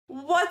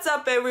What's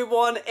up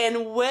everyone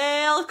and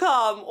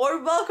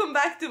welcome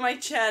back to my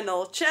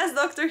channel. Chess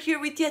Doctor here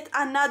with yet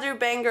another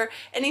banger,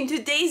 and in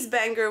today's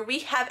banger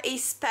we have a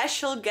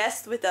special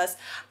guest with us.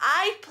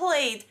 I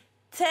played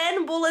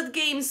 10 bullet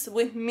games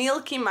with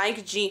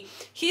MilkyMikeG.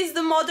 He's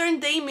the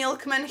modern day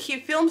milkman. He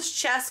films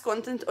chess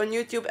content on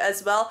YouTube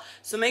as well,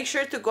 so make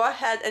sure to go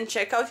ahead and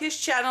check out his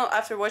channel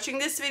after watching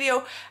this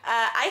video.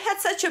 I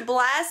had such a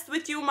blast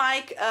with you,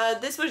 Mike.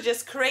 This was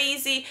just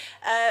crazy.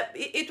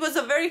 It was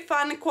a very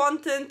fun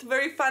content,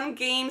 very fun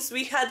games.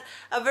 We had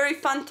a very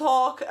fun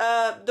talk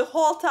the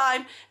whole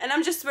time, and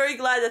I'm just very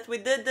glad that we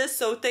did this.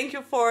 So thank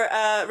you for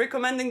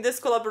recommending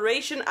this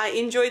collaboration. I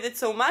enjoyed it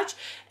so much,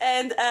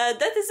 and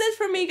that is it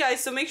for me, guys.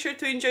 So make sure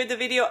to enjoy the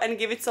video and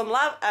give it some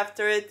love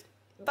after it.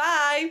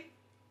 Bye.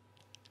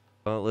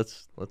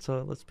 Let's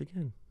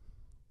begin.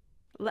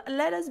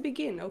 Let us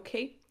begin,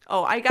 okay?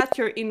 Oh, I got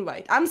your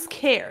invite. I'm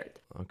scared.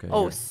 Okay.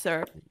 Oh,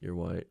 sir. You're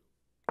white.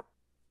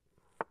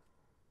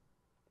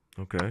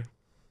 Okay.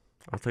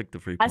 I'll take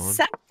the free pawn.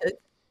 Accepted.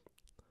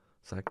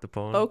 Sack the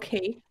pawn.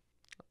 Okay.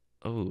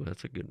 Oh,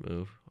 that's a good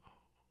move.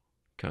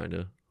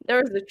 Kinda.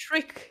 There's a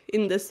trick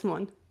in this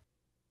one.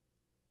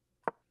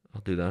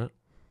 I'll do that.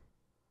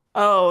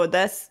 Oh,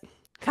 that's...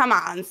 Come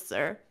on,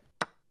 sir.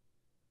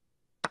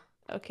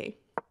 Okay.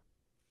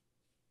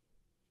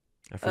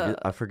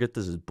 I forget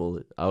this is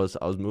bullet. I was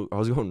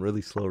going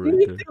really slow right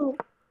Me there. too.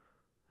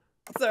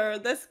 Sir,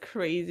 that's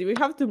crazy. We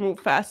have to move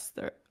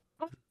faster.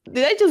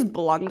 Did I just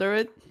blunder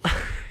it?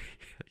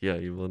 Yeah,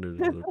 you blundered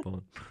another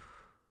pawn.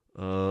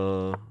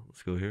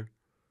 Let's go here.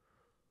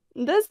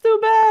 That's too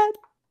bad.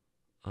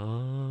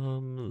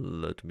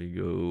 Let me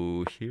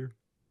go here.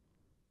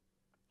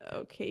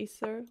 Okay,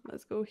 sir.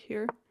 Let's go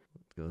here.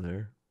 Let's go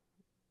there.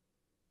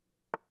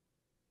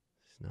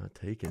 He's not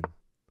taken.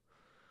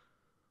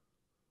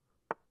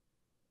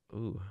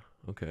 Ooh,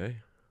 okay.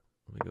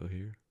 Let me go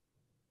here.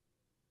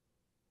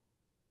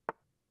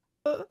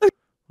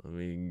 Let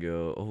me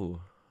go.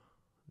 Oh,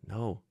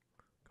 no.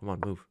 Come on,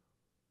 move.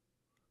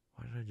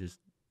 Why did I just...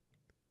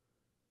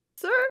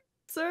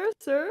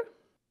 Sir.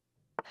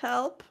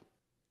 Help.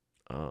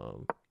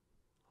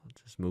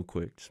 Just move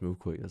quick. Just move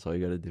quick. That's all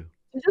you gotta do.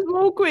 Just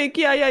move quick.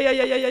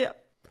 Yeah.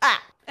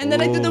 Ah! And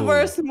then I did the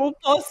worst move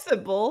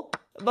possible.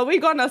 But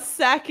we're gonna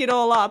sack it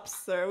all up,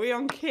 sir. We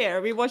don't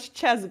care. We watch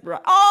chess, bro.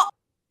 Oh!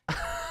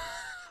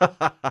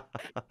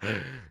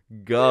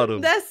 Got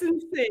him. That's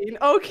insane.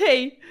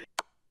 Okay.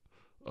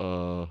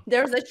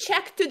 There's a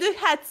check to the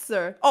head,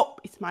 sir. Oh,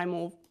 it's my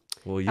move.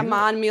 Well, Come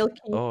on, Milky.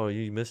 Oh,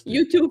 you missed it.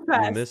 You too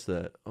fast. You missed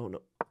that. Oh,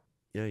 no.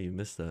 Yeah, you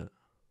missed that.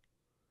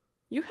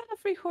 You had a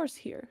free horse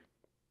here.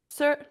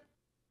 Sir.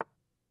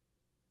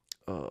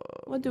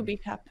 What do be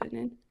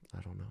happening?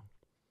 I don't know.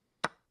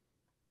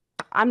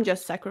 I'm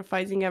just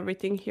sacrificing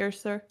everything here,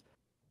 sir.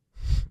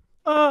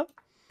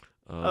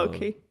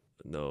 Okay.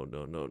 No.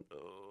 Go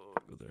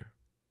there.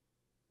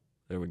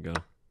 There we go.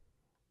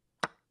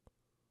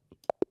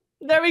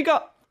 There we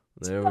go.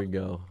 There we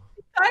go.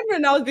 Time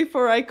ran out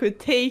before I could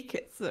take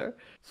it, sir.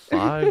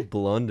 5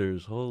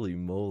 blunders. Holy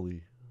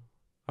moly.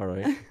 All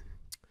right.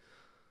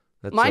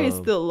 That's, mine is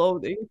still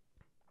loading.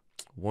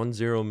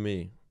 1-0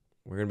 me.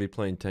 We're going to be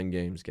playing 10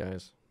 games,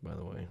 guys, by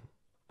the way.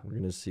 We're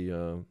going to see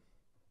who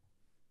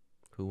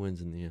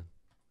wins in the end.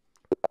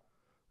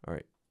 All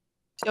right.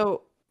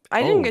 So,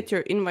 I didn't get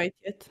your invite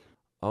yet.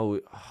 Oh,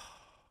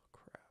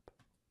 crap.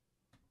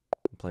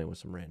 I'm playing with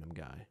some random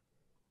guy.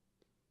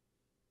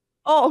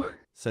 Oh.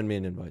 Send me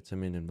an invite.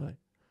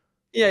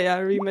 Yeah,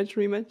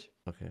 rematch.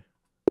 Okay.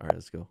 All right,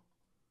 let's go.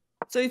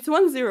 So it's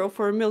 1-0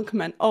 for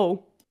Milkman.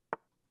 Oh.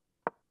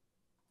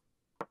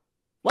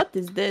 What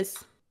is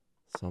this?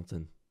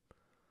 Something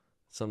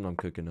I'm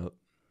cooking up.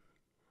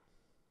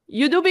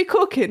 You do be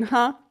cooking,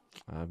 huh?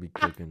 I'll be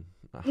cooking.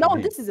 No,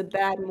 this is a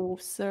bad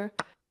move, sir.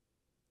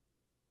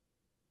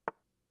 I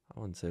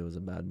wouldn't say it was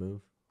a bad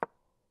move.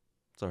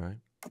 It's all right.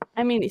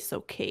 I mean, it's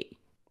okay.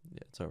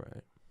 Yeah, it's all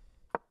right.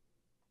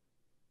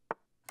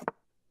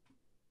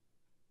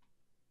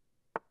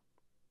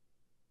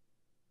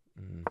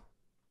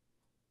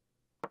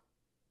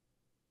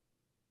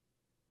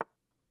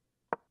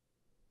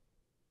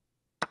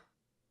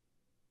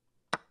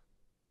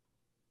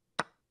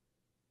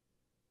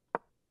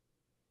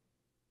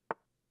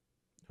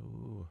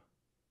 Ooh.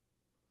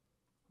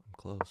 I'm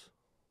close.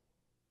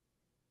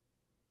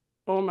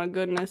 Oh my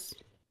goodness.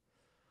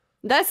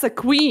 That's a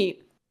queen.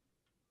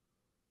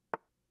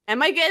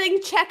 Am I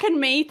getting check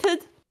and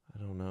mated? I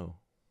don't know.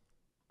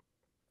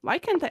 Why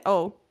can't I?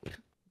 Oh.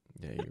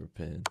 Yeah, you were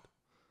pinned.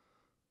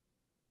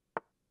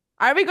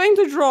 Are we going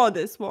to draw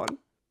this one?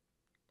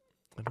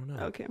 I don't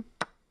know. Okay.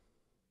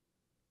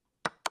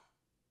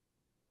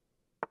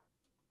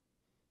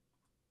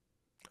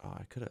 Oh,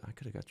 I could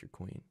have got your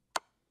queen.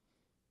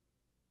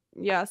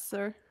 Yes,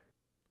 sir.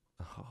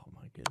 Oh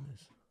my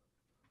goodness.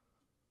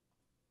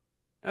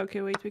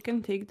 Okay, wait, we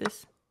can take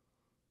this.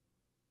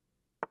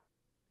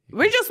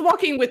 We're just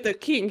walking with the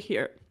king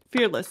here,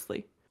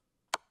 fearlessly.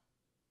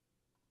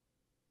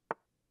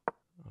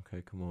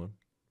 Okay, come on.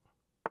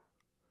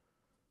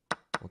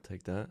 I'll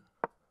take that.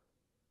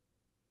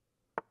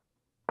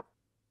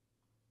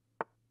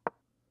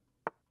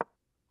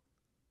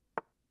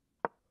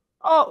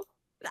 Oh,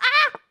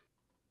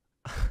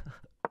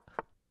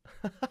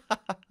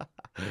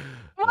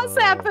 what's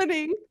uh,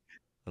 happening?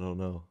 I don't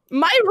know.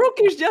 My rook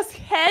is just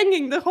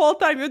hanging the whole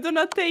time. You do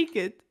not take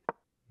it.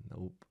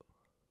 Nope.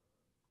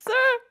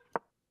 Sir.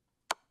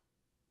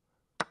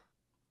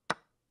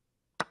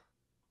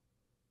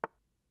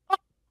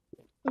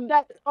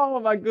 Oh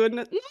my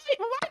goodness. No,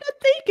 why not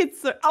take it,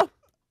 sir? Oh,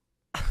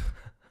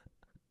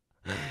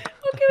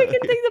 okay, we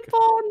can take the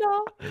pawn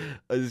now.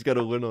 I just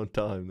gotta win on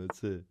time.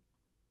 That's it.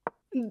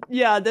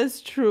 Yeah,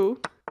 that's true.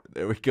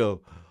 There we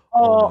go.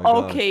 Oh, my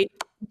gosh. okay.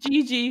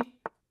 GG.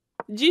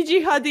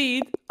 GG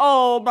Hadid.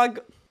 Oh my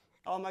god.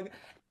 Oh my god.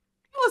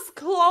 That was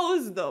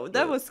close though.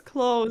 That was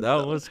close. That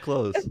though. was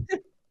close.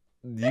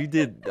 You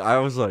did. I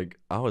was like,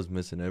 I was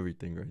missing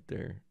everything right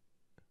there.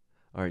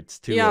 All right, it's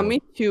 2-0. Yeah, me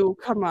too.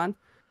 Come on.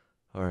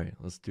 All right,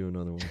 let's do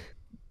another one.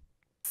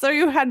 So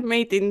you had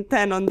mate in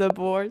 10 on the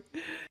board.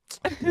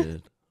 I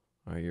did.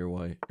 All right, you're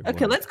white.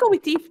 Okay, let's go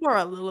with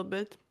e4 a little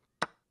bit.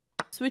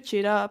 Switch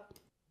it up.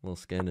 A little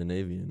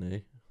Scandinavian,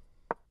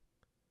 eh?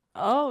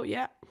 Oh,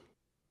 yeah.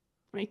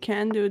 We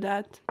can do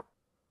that.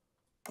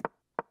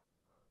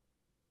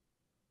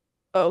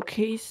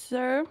 Okay,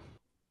 sir.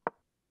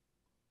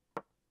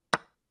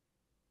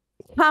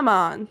 Come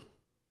on.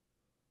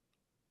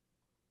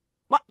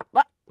 What?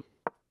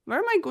 Where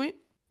am I going?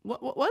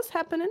 What's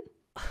happening?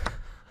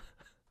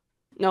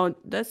 No,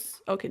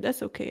 that's okay.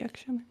 That's okay,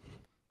 actually.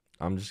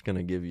 I'm just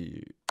gonna give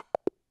you.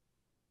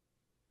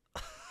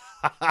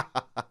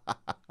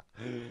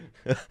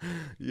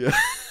 Yeah.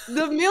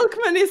 The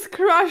milkman is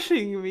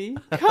crushing me.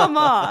 Come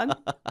on.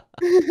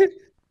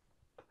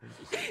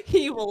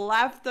 Evil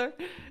laughter.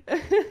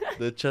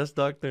 The chess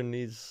doctor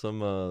needs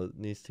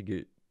to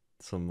get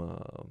some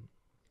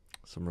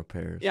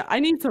repairs. Yeah, I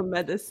need some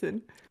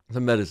medicine.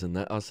 The medicine.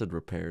 That I said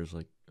repairs,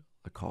 like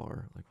a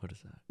car. Like what is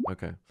that?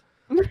 Okay.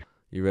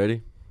 You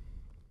ready?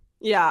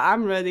 Yeah,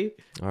 I'm ready.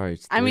 All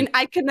right. I mean,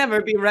 I can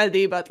never be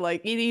ready, but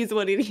like it is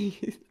what it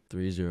is.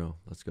 3-0.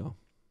 Let's go.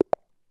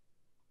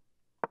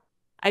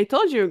 I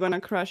told you you're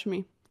gonna crush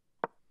me.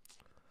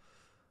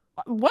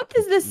 What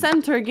is the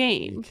center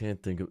game? You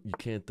can't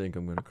think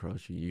I'm gonna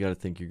crush you. You gotta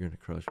think you're gonna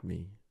crush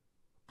me.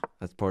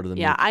 That's part of the.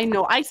 Yeah, I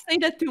know. I say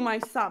that to my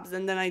subs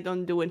and then I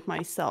don't do it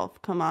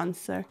myself. Come on,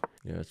 sir.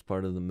 Yeah, it's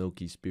part of the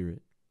milky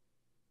spirit.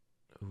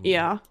 Ooh.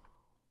 Yeah.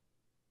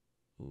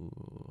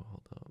 Ooh,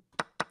 hold up.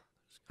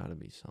 There's gotta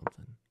be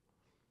something.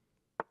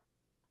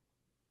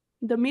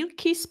 The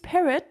milky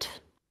spirit.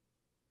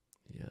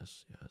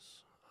 Yes.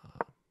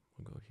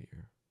 We'll go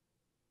here.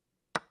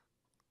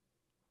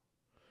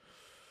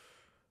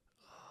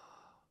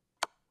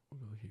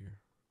 We'll go here.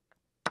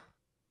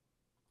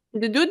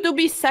 The dude to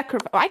be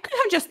sacrificed. I could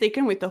have just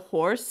taken with the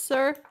horse,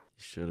 sir. You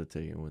should have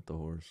taken with the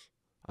horse.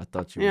 I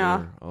thought you Yeah.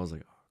 were. I was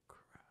like, oh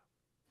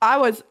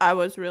crap. I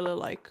was really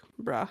like,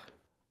 bruh.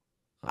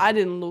 I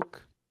didn't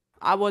look.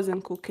 I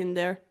wasn't cooking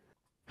there.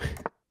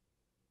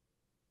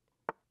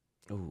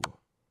 Ooh.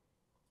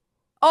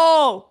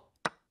 Oh!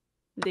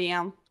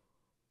 Damn.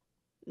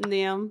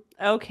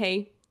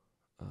 Okay.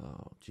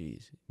 Oh,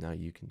 jeez. Now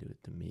you can do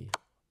it to me.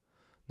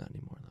 Not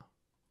anymore,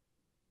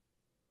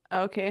 though.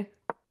 Okay.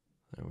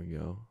 There we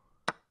go.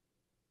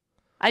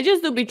 I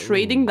just do be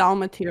trading Ooh. down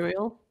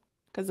material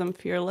because I'm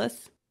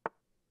fearless.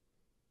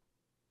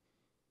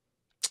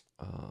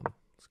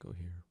 Let's go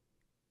here.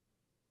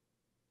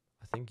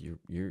 I think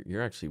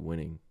you're actually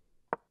winning.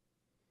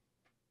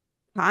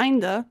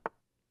 Kinda.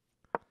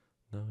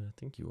 No, I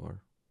think you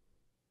are.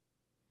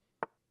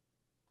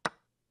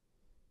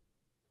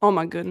 Oh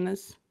my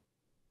goodness.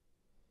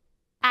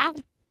 Ah.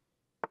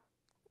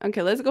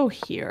 Okay, let's go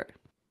here.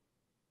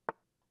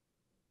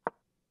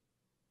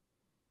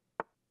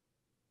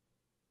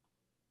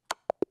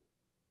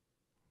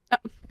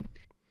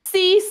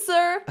 See,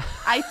 sir?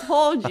 I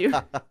told you.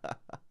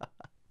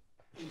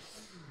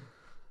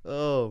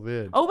 Oh,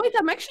 man. Oh, wait,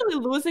 I'm actually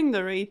losing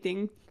the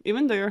rating,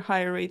 even though you're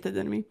higher rated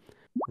than me.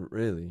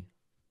 Really?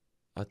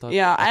 I thought.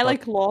 Yeah, I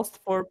like lost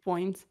 4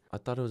 points. I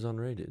thought it was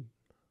unrated.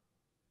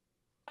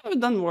 Oh,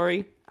 don't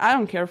worry. I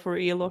don't care for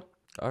Elo.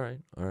 All right.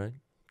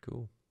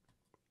 Cool.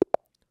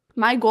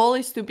 My goal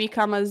is to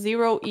become a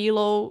 0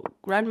 Elo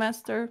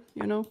grandmaster,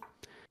 you know?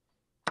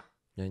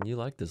 And you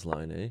like this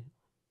line, eh?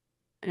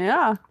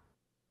 Yeah.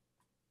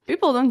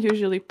 People don't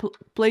usually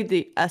play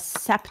the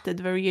accepted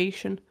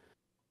variation.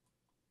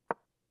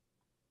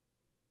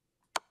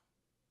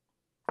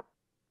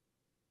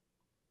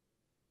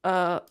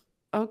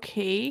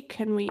 Okay.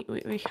 Can we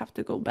have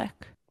to go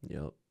back.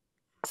 Yep.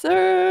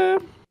 Sir.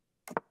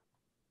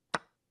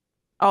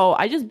 Oh,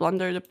 I just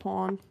blundered a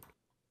pawn.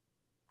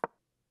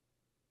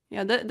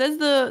 Yeah, that's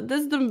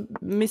the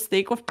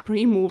mistake of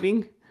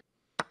pre-moving.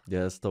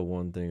 Yeah, that's the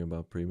one thing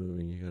about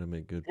pre-moving. You gotta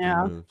make good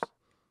pre-moves.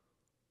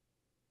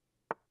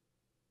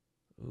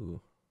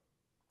 Ooh.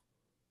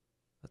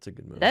 That's a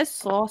good move. That's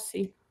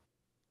saucy.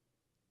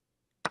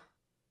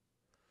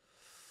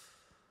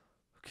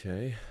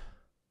 Okay.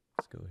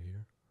 Let's go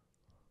here.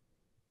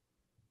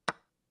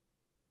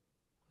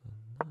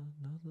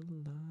 Another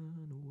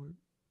line of work.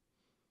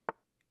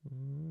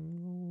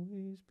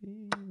 Always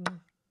be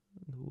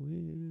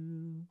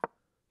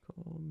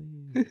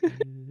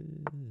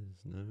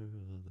never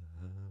the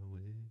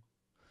highway,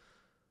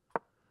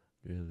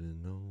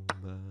 driven on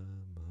by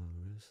my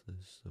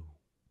restless soul.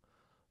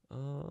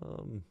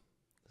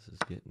 This is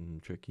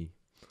getting tricky.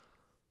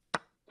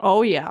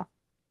 Oh yeah.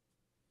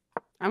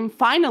 I'm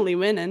finally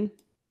winning.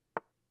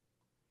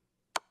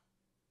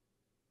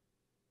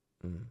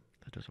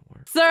 That doesn't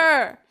work.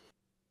 Sir!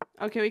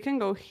 Okay, we can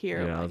go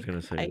here. Yeah, like, I was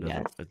gonna say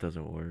it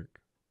doesn't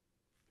work.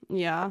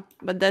 Yeah,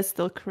 but that's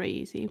still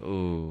crazy.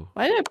 Oh.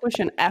 Why did I push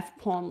an F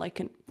pawn like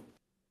an...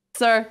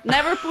 Sir,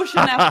 never push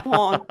an F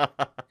pawn.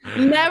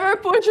 Never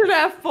push an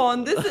F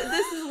pawn. This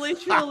is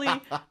literally...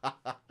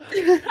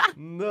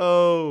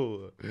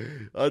 No!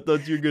 I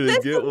thought you were gonna this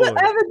get is one.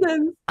 the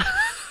evidence.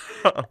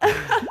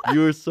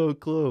 You were so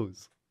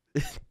close.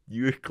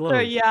 You were close.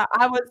 Sir, yeah,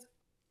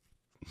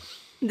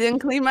 didn't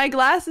clean my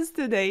glasses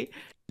today.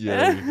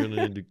 Yeah, you're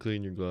gonna need to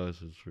clean your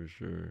glasses for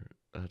sure.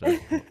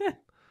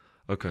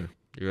 Okay,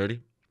 you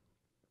ready?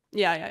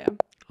 Yeah.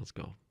 Let's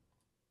go.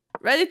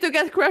 Ready to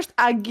get crushed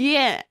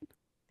again.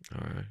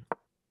 All right.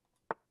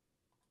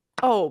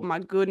 Oh my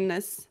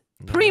goodness.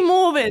 No,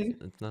 Pre-moving.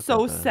 it's not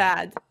So that bad.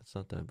 sad. It's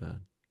not that bad.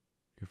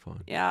 You're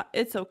fine. Yeah,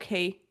 it's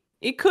okay.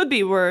 It could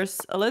be worse.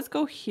 Let's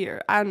go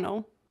here. I don't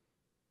know.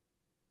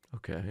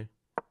 Okay.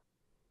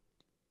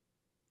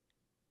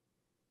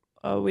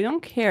 Oh, we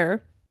don't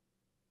care.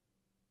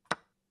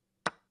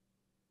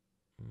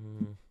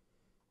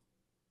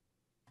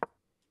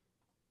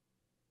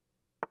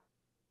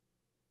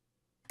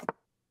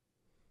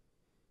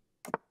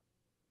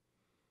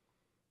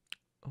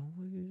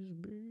 Always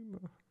be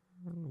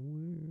my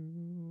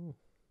will.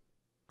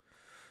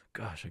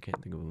 Gosh, I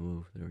can't think of a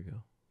move. There we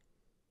go.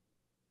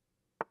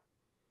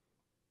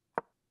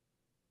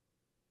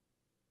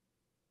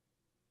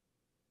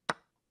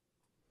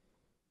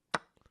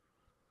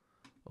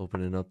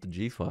 Opening up the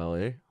G file,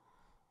 eh?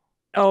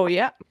 Oh,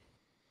 yeah.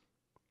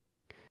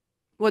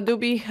 What do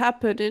be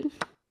happening?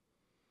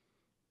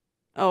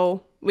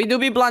 Oh, we do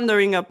be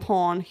blundering a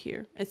pawn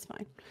here. It's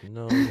fine.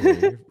 No,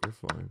 you're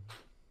fine.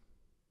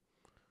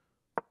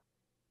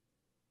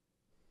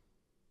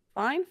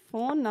 Fine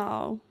for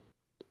now.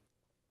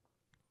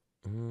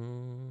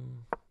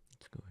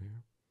 Let's go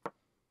here.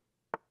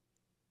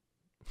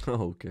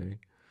 Okay.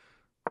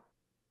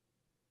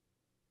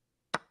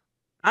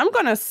 I'm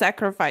gonna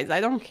sacrifice. I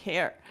don't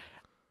care.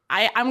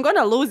 I'm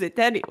gonna lose it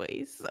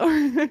anyways. So.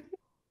 I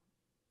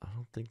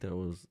don't think that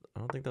was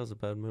a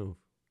bad move.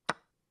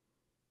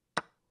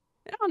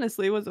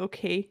 Honestly, it was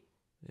okay.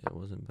 Yeah, it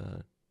wasn't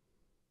bad.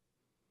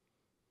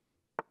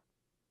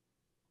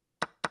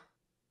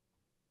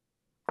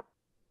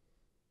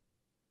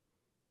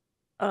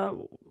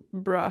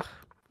 Bruh.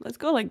 Let's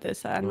go like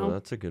this. I don't know.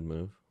 That's a good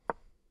move.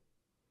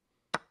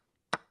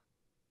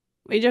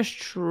 We just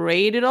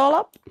trade it all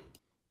up.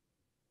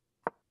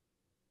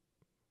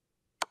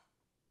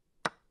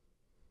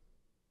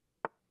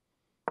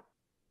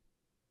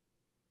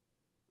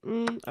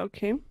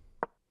 Okay.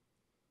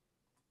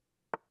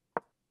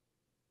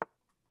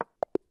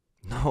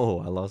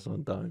 No, I lost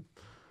on time.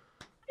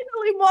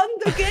 Finally won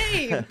the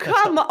game.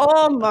 Come on.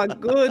 Oh my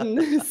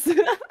goodness.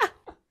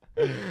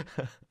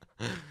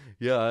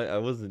 Yeah, I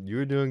wasn't. You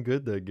were doing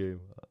good that game.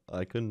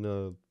 I couldn't.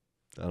 I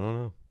don't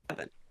know.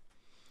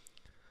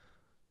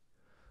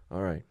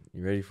 All right,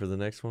 you ready for the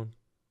next one?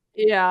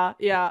 Yeah.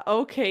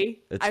 Okay.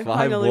 It's I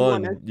finally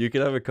won it. 5-1. You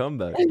could have a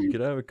comeback.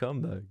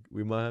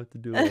 We might have to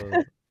do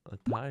a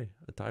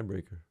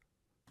tiebreaker.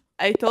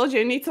 I told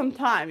you I need some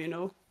time, you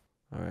know.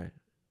 All right.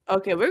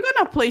 Okay, we're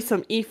gonna play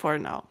some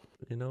E4 now.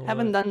 You know,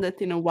 haven't done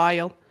that in a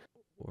while.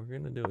 We're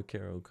gonna do a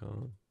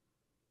CapaCapetti.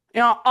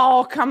 Yeah.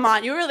 Oh, come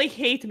on. You really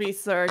hate me,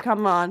 sir.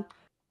 Come on.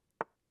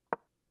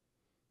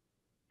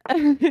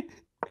 There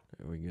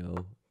we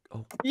go.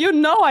 Oh. You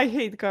know I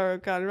hate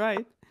CapaCapetti,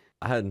 right?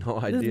 I had no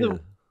idea.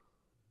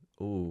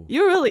 Ooh.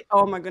 You really...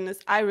 Oh my goodness.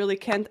 I really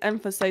can't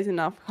emphasize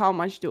enough how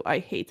much do I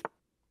hate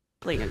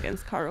playing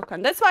against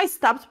CapaCapetti. That's why I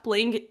stopped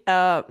playing...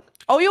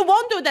 Oh, you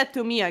won't do that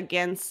to me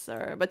again,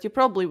 sir. But you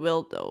probably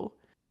will, though.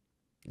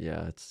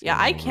 Yeah, it's... Yeah,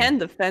 I can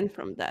defend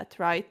from that,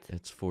 right?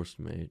 It's forced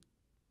mate.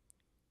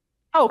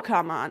 Oh,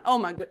 come on. Oh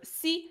my god.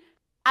 See?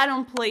 I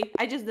don't play.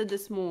 I just did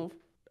this move.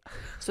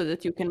 So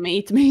that you can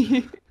mate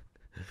me.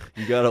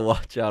 You gotta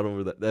watch out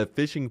over that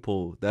fishing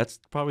pole. That's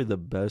probably the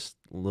best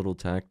little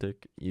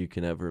tactic you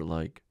can ever,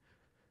 like,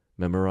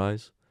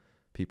 memorize.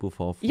 People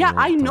fall for it. Yeah,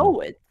 I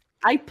know it.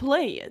 I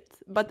play it.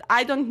 But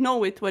I don't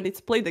know it when it's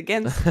played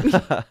against me.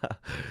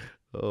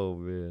 Oh,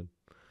 man.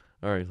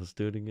 All right, let's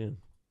do it again.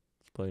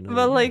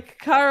 But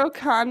like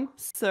CapaCapetti,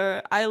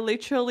 sir, I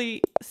literally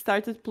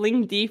started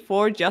playing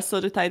d4 just so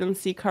that I don't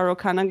see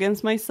CapaCapetti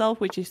against myself,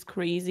 which is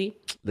crazy.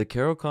 The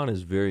CapaCapetti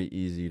is very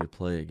easy to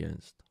play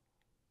against.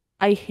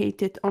 I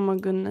hate it. Oh my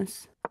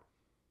goodness.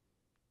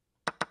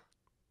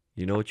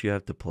 You know what you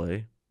have to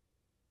play?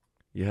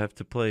 You have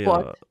to play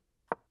what?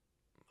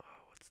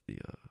 What's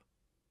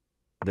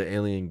the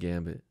Alien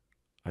Gambit.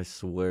 I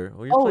swear.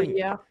 Oh,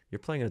 yeah. You're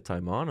playing a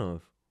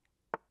Taimanov.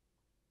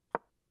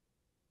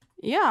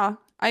 Yeah,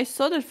 I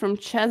saw that from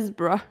chess,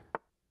 bruh.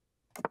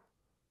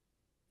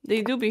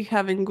 They do be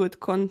having good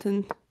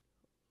content.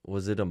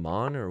 Was it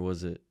Aman or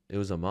was it? It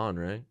was Aman,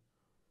 right?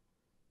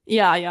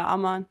 Yeah,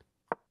 Aman.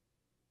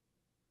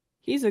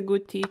 He's a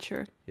good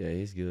teacher. Yeah,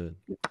 he's good.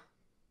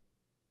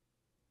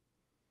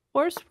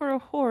 Horse for a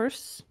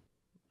horse.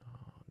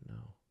 Oh no.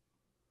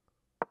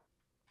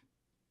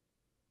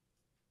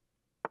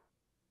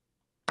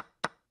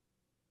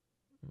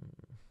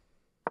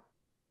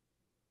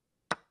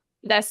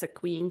 That's a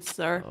queen,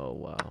 sir. Oh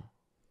wow.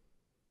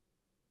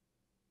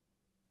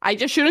 I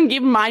just shouldn't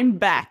give mine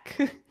back.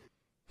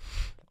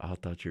 I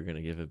thought you were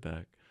gonna give it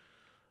back.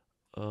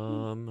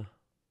 Let's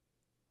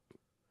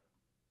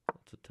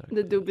attack.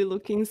 The do be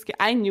looking scared.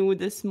 I knew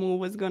this move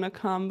was gonna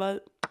come,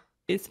 but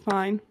it's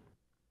fine.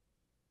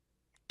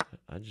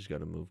 I just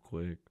gotta move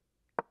quick.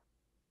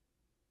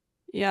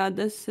 Yeah,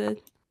 that's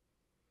it.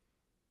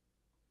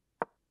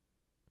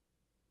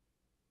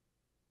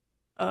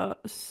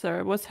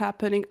 Sir, what's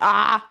happening?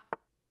 Ah!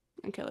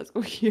 Okay, let's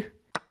go here.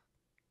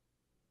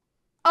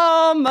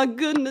 Oh my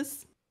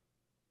goodness.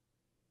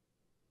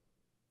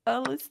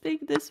 Let's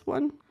take this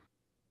one.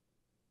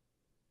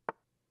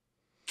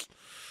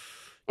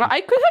 Well,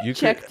 I could have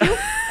checked you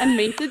and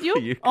mated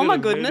you. Oh my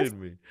goodness.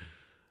 Me.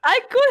 I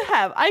could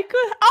have.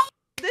 Oh,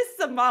 this is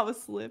a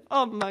mouse slip.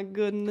 Oh my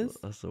goodness.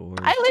 That's the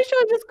worst. I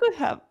literally just could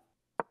have.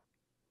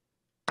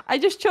 I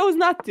just chose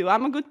not to.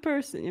 I'm a good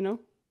person, you know?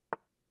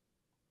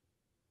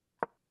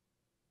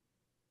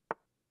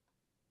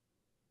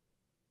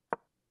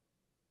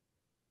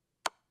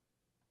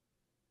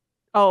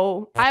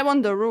 Oh, I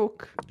won the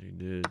rook. You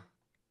did.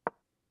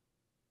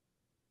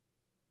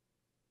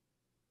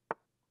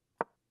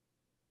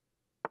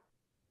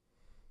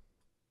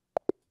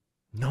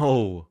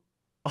 No.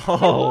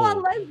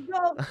 Oh, let's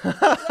go.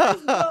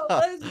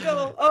 Let's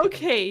go.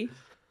 Okay.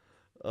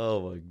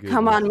 Oh my goodness.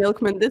 Come on,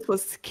 Milkman. This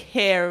was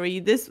scary.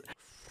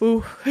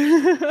 Ooh.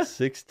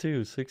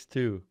 6-2,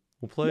 6-2.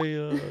 We'll play.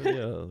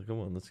 Yeah.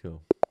 Come on, let's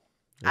go.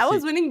 I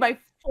was winning by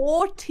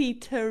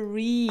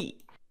 43.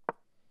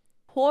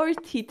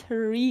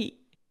 43.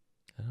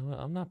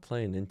 I'm not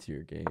playing into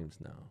your games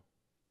now.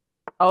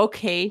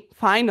 Okay,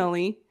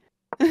 finally.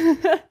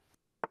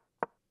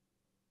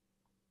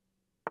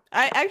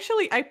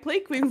 I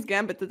play Queen's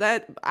Gambit,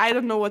 that I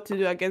don't know what to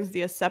do against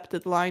the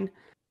accepted line.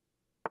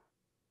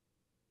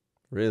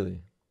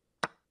 Really?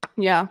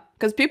 Yeah,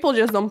 because people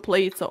just don't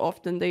play it so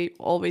often. They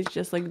always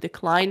just like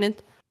decline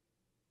it.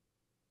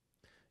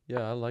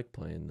 Yeah, I like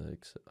playing the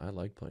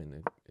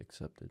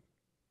accepted.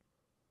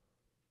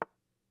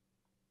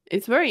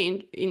 It's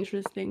very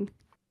interesting.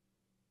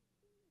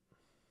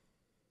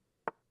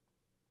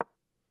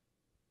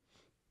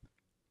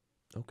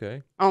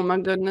 Okay. Oh my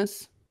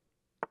goodness.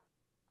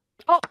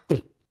 Oh.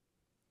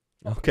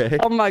 Okay.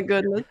 Oh my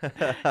goodness.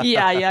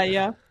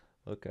 Yeah.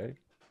 Okay.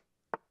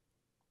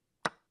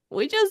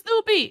 We just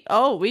do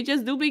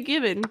be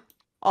given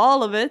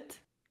all of it.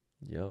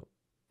 Yep.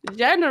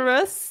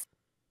 Generous.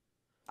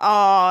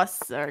 Oh,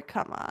 sir,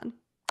 come on.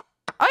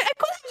 I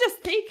could have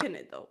just taken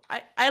it though.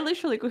 I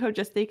literally could have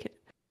just taken it.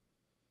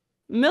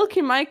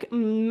 Milky Mike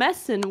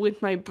messing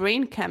with my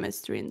brain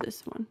chemistry in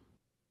this one.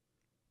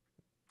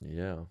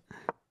 Yeah.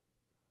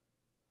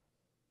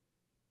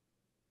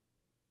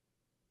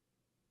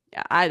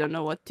 Yeah, I don't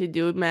know what to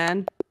do,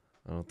 man.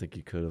 I don't think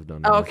you could have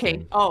done Okay.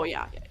 anything. Oh,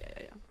 yeah.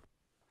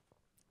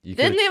 You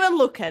didn't even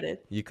look at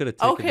it. You could have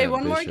taken Okay, that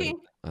one more bishop.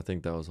 game. I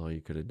think that was all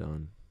you could have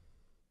done.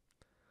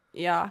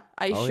 Yeah,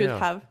 I should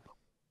have.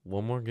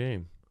 One more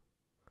game.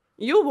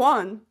 You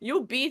won.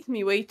 You beat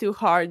me way too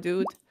hard,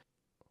 dude.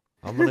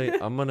 I'm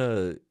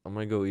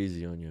gonna go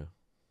easy on you.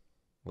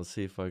 Let's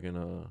see if I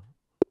can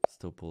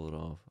still pull it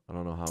off. I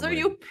don't know how. So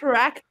you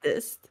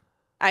practiced.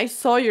 I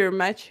saw your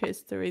match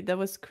history. That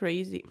was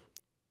crazy.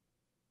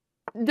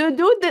 The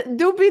dude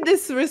do be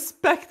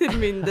disrespected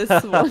me in this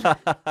one.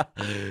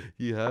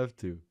 You have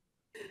to.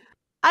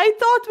 I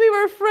thought we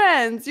were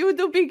friends. You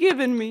do be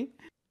giving me.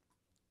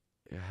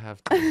 You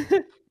have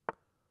to.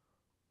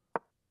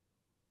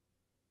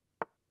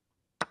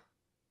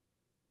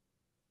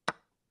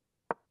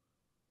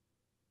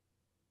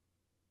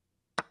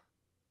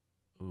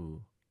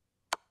 Ooh.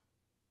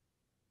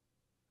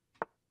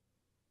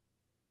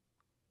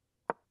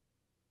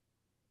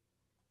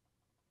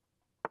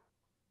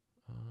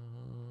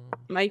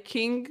 My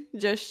king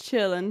just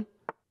chilling.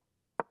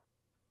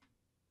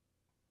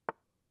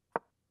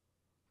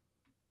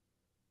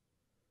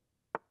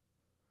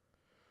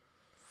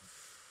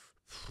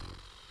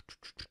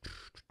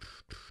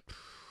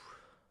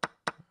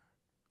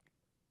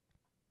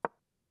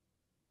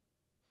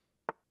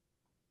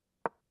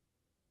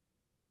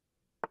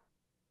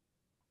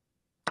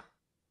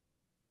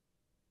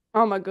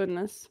 Oh my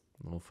goodness.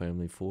 No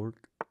family fork.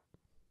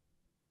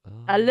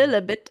 A little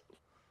bit.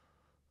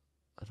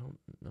 I don't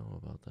know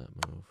about that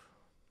move.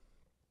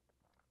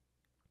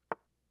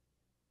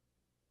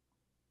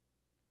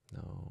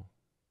 No.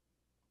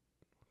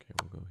 Okay,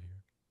 we'll go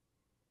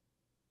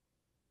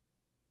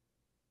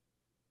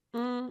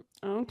here.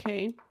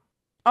 Okay.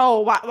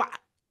 Oh, what?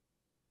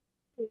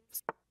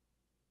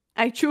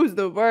 I choose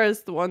the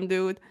worst one,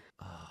 dude.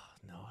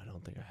 No, I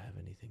don't think I have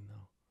anything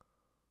though.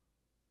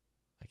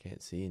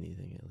 can't see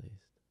anything at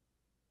least.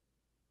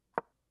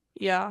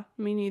 Yeah,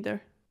 me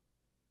neither.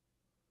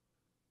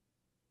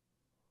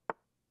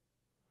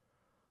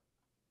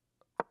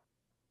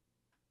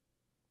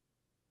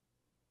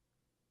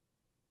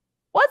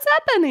 What's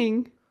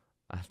happening?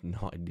 I have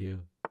no idea.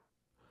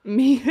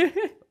 Me.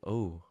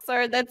 Oh.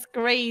 Sir, that's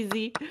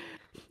crazy.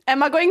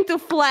 Am I going to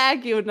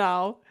flag you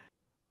now?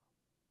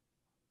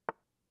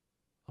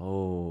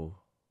 Oh.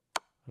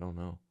 I don't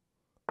know.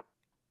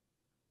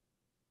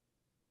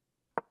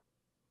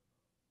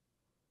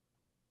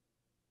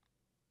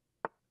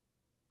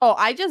 Oh,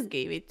 I just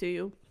gave it to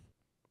you.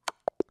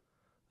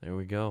 There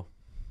we go.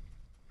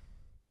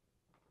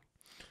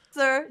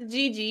 Sir,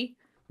 GG.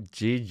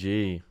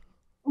 GG.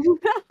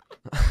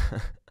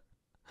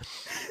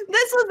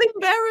 This was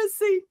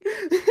embarrassing.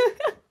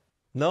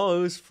 No,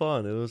 it was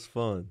fun. It was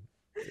fun.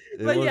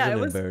 But yeah, it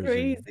was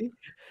crazy.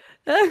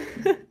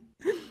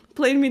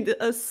 Playing me the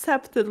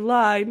accepted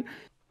line.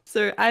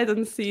 Sir, I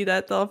don't see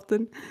that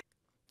often.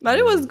 But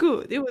it was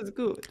good. It was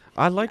good.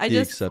 I like the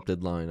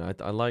accepted line.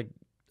 I like,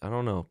 I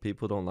don't know.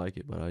 People don't like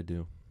it, but I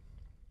do.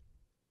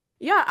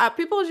 Yeah,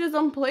 people just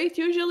don't play it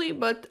usually,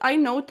 but I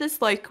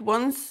noticed like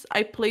once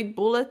I played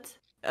Bullet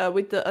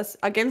with the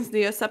against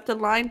the accepted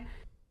line,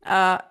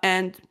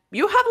 and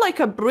you have like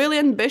a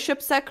brilliant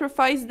bishop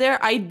sacrifice there.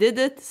 I did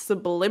it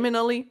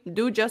subliminally.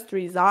 Dude just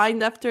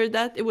resigned after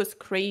that. It was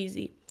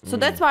crazy. So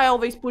that's why I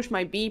always push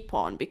my B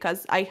pawn,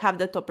 because I have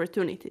that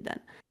opportunity then.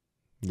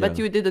 Yeah. But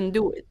you didn't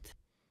do it.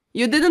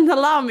 You didn't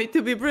allow me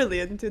to be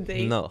brilliant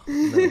today. No.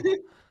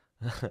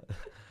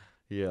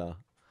 Yeah.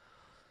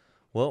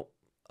 Well,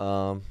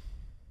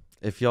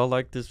 if y'all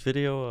like this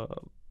video,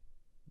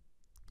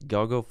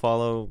 y'all go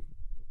follow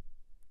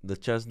the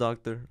chess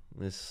doctor,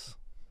 Miss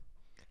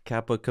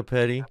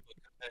CapaCapetti.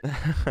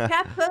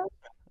 Capa.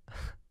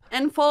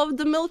 And follow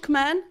the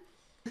milkman.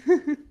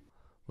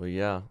 Well,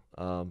 yeah.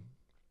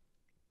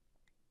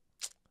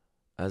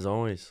 As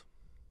always,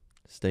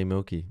 stay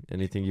milky.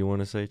 Anything you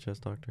want to say, chess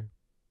doctor?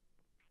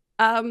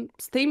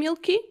 Stay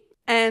milky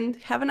and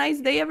have a nice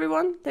day,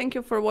 everyone. Thank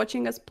you for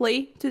watching us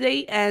play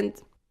today, and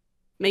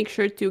make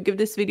sure to give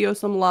this video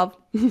some love.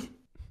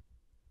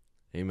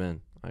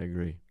 Amen. I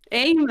agree.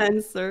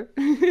 Amen, sir.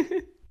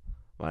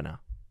 Bye now.